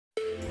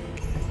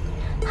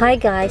Hi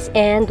guys,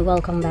 and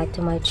welcome back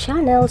to my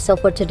channel. So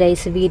for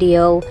today's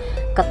video,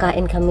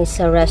 kakain kami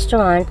sa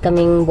restaurant,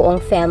 kaming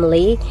buong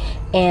family.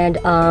 And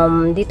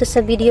dito sa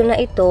video na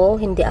ito,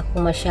 hindi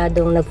ako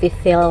masyadong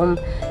nagfi-film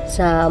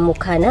sa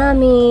mukha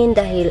namin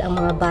dahil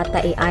ang mga bata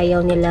ay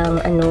ayaw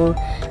nilang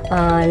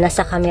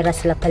nasa camera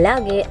sila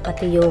palagi,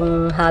 pati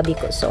yung hobby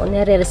ko. So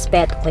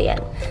nire-respeto ko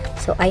yan.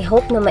 So I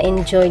hope na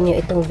ma-enjoy nyo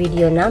itong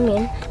video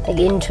namin.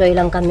 Nag-enjoy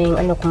lang kaming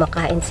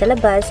kumakain sa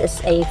labas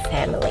as a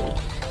family.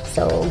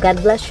 So,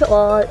 God bless you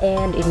all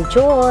and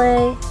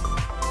enjoy!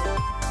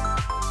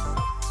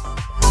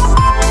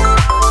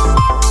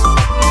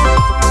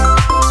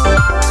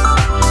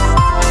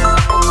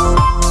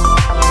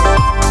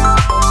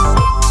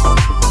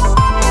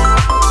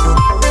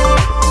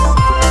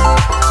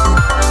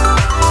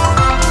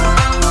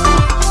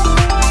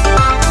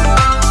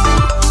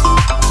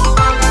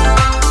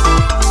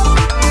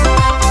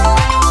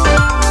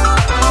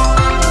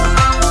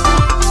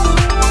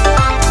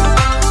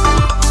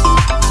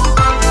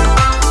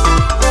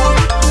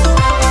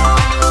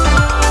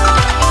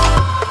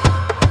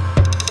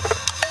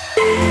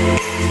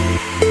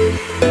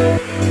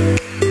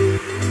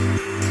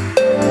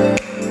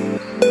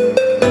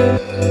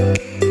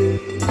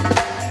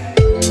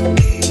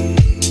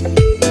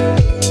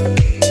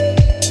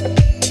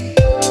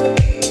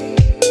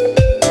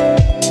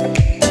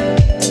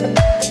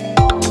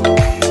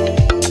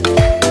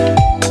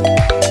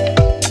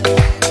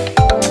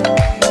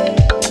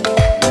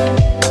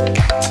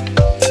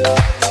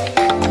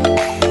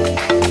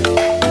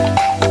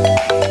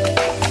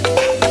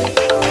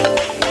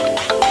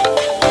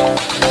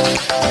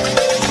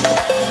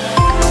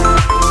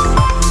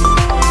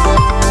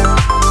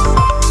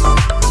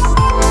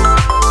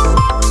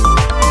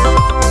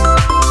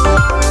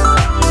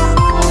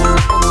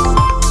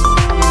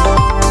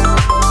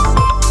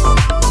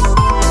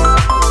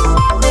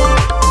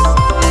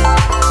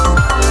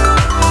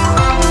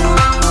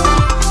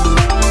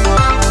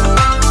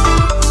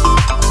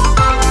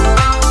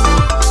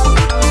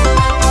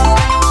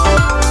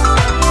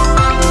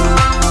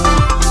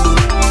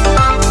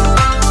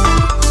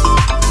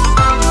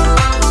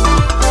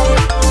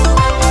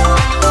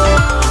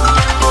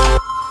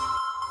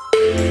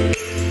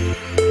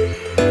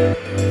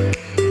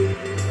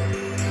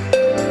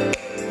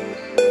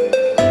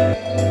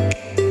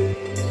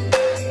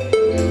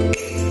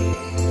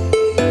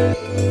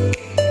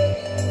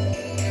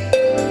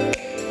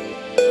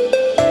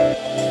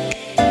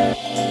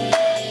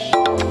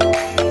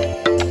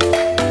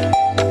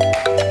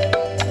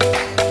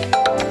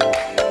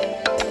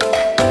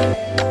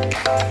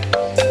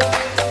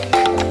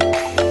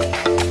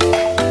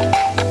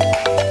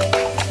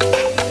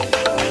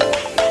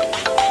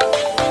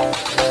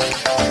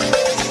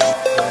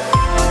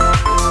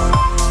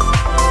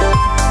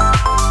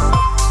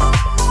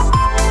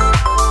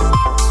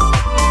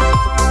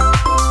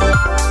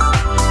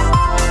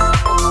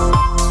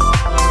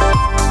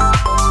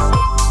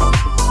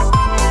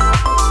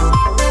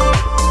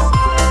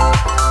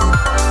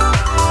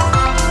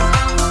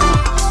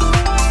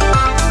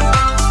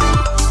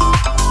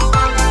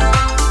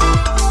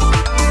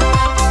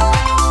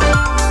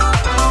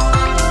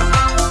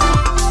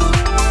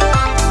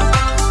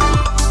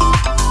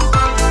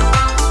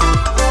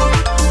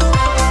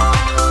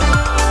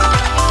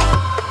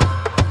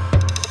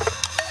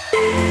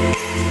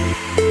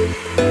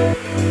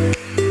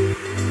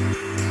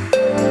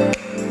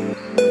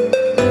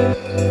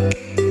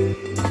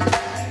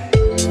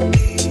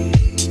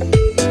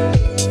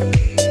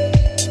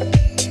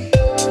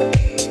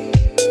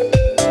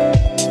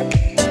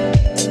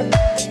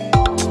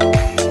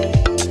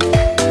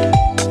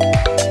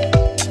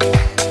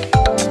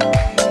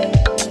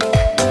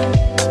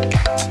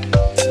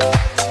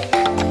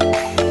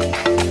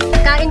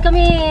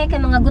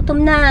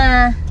 Gutom na.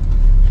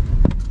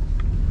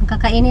 Ang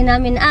kakainin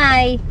namin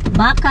ay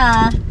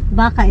baka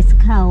is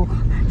cow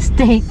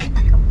steak.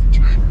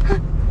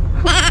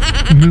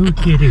 Moo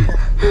kitty.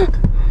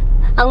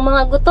 Ang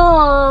mga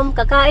gutom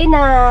kakain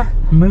na.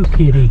 Moo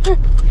kitty.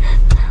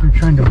 You're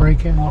trying to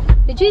break out.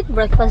 Did you eat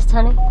breakfast,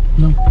 honey?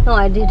 No. No,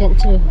 I didn't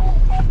too.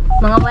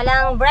 Mga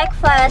walang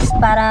breakfast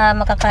para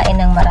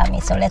makakain ng marami.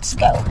 So let's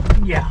go.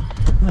 Yeah.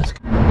 Let's go.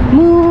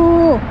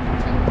 Moo.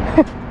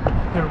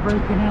 They're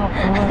breaking out.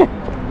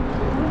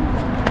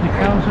 The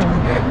cows are.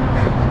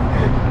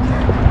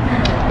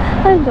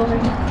 Hi, Lord.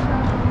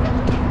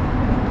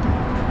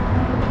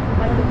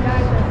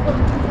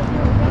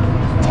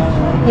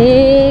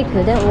 He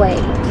couldn't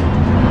wait.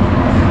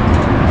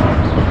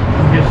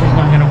 I guess he's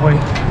not gonna wait.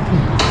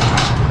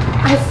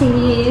 I see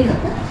you.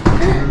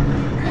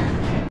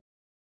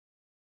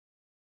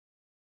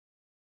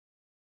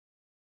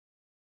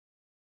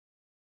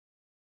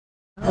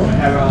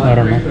 I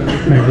don't know.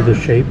 Maybe the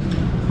shape.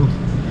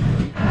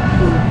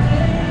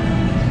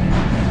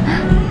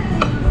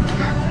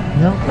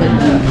 No.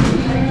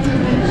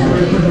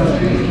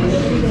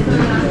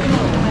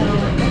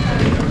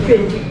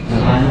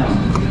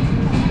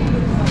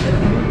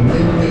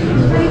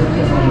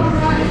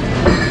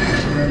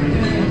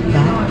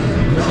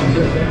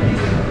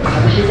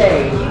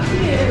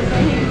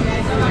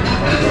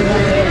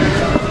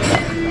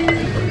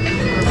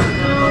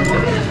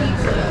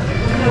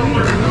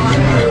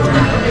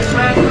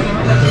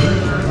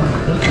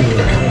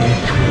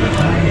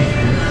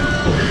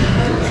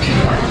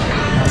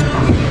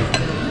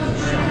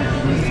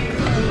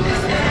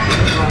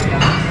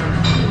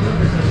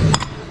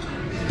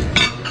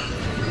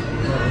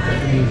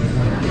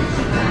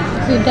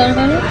 done,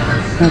 honey?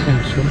 I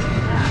think so.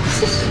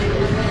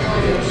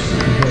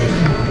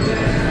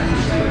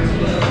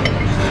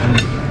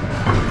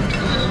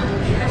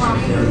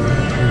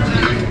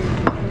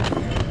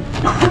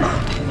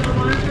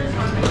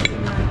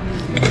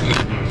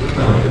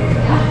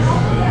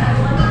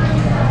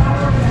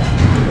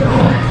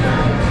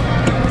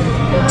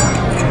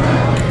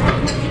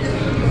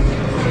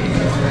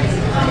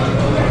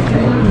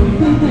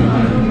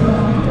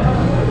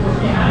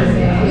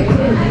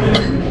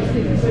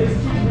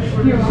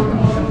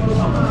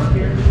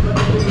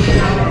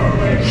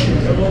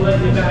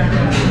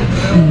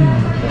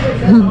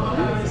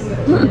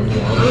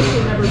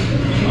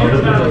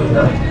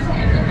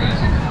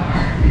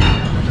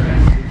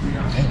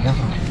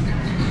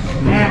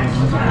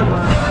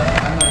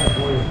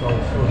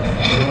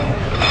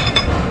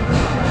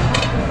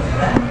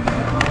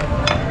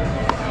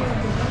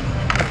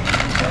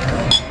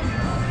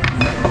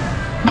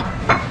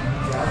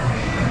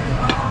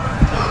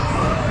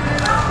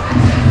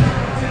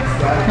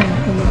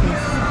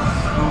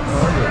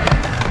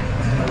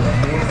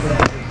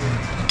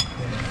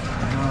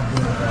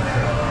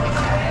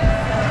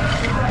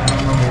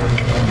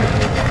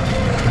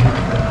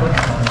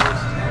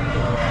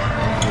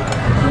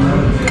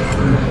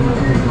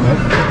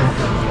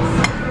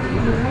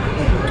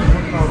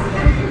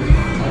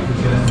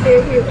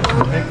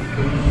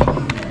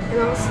 And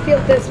I'll steal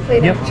this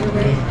plate actually.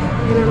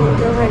 And I'm gonna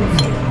go ahead and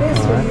take this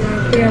one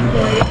right there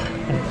for you.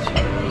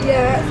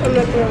 Yes, I'm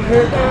not gonna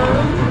hurt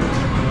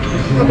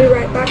now. I'll be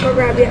right back. I'll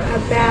grab you a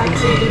bag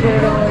so you can put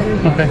it all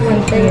in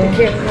one thing to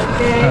carry,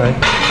 okay? All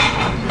right.